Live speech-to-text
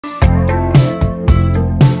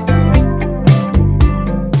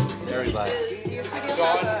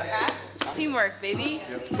baby.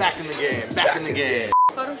 Yep. Back in the game. Back in the game.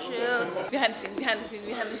 Photoshoot. Behind the scenes, behind the scenes,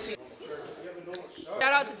 behind the scenes.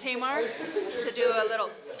 Shout out to Tamar to do a little.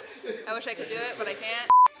 I wish I could do it, but I can't.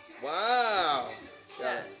 Wow.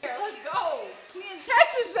 Yes. Here, let's go. We in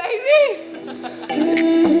Texas, baby.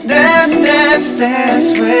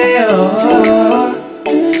 That's real.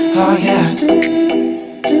 Oh yeah.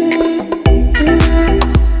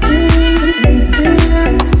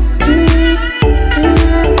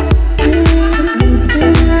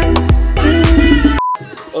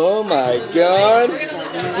 Oh my God.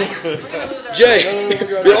 Jay,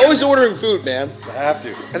 you're always ordering food, man. I have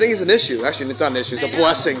to. I think it's an issue. Actually, it's not an issue. It's a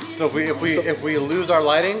blessing. So if we lose our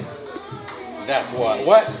lighting, that's what.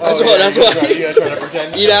 What? That's oh, what. That's what. You trying to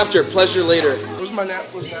pretend? Eat after, pleasure later. Where's my nap?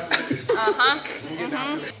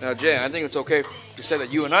 Now, Jay, I think it's okay to say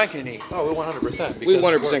that you and I can eat. Oh, we 100%. We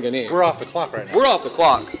 100% can eat. We're off the clock right now. We're off the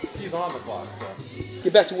clock. He's on the clock. So.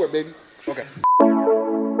 Get back to work, baby. Okay.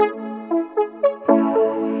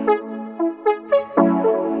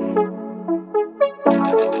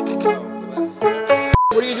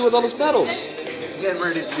 What do you do with all those pedals? Getting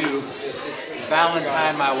ready to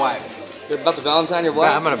Valentine my wife. You're about to Valentine your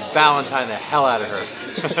wife? Yeah, I'm gonna Valentine the hell out of her.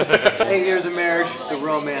 8 years of marriage, the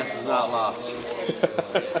romance is not lost.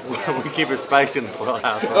 We keep it spicy in the Boyle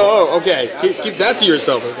household. Oh, okay. Keep that to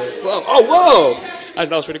yourself. Whoa. Oh, whoa! That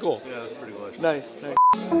was pretty cool. Yeah, that's pretty good. Nice, nice.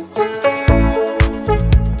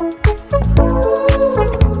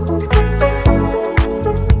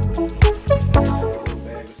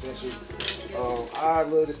 I'd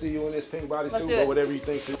love to see you in this pink bodysuit or whatever you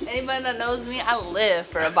think. Anybody that knows me, I live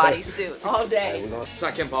for a bodysuit all day. It's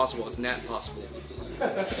not Kim Possible, it's Nat Possible.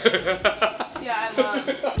 Yeah, I love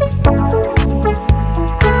it.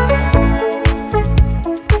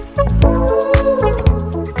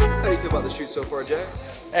 How do you feel about the shoot so far, Jay?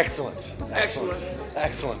 Excellent. Excellent.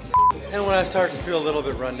 Excellent. And when I start to feel a little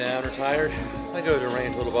bit run down or tired, I go to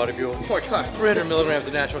Range Little Body Fuel. Oh my God. 300 milligrams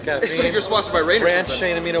of natural caffeine. It's like you're sponsored by Rain or branched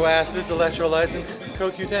something. chain amino acids, electrolytes, and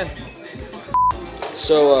CoQ10.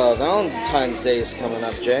 So, Valentine's Day is coming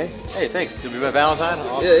up, Jay. Hey, thanks. It's gonna be my Valentine.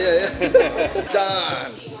 Awesome. Yeah.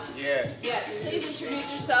 Dance. Yes, please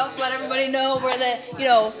introduce yourself. Let everybody know where this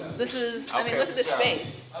is. I mean, look at this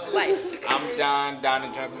space. Life. I'm Don the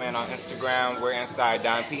Junkman on Instagram. We're inside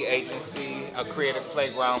Don P Agency, a creative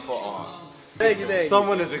playground for all. Thank you.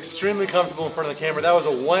 Someone is extremely comfortable in front of the camera. That was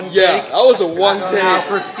a one take. Yeah, that was a one take. Now,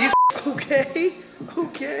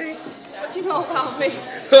 Okay. What you know about me?